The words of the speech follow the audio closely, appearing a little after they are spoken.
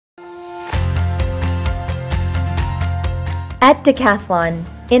At Decathlon,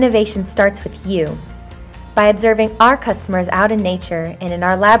 innovation starts with you. By observing our customers out in nature and in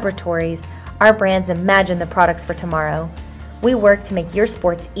our laboratories, our brands imagine the products for tomorrow. We work to make your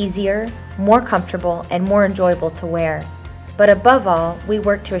sports easier, more comfortable, and more enjoyable to wear. But above all, we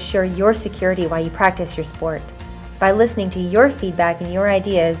work to assure your security while you practice your sport. By listening to your feedback and your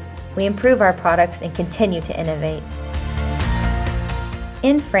ideas, we improve our products and continue to innovate.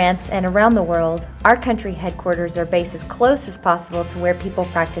 In France and around the world, our country headquarters are based as close as possible to where people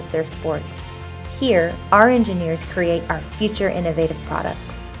practice their sport. Here, our engineers create our future innovative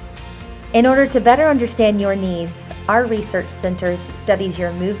products. In order to better understand your needs, our research centers studies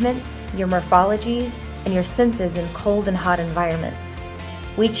your movements, your morphologies, and your senses in cold and hot environments.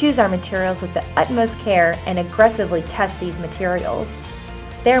 We choose our materials with the utmost care and aggressively test these materials.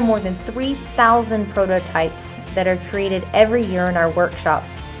 There are more than 3,000 prototypes that are created every year in our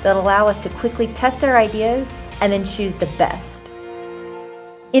workshops that allow us to quickly test our ideas and then choose the best.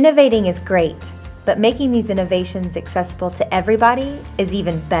 Innovating is great, but making these innovations accessible to everybody is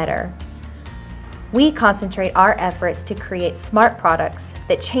even better. We concentrate our efforts to create smart products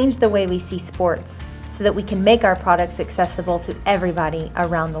that change the way we see sports so that we can make our products accessible to everybody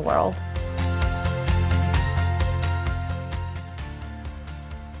around the world.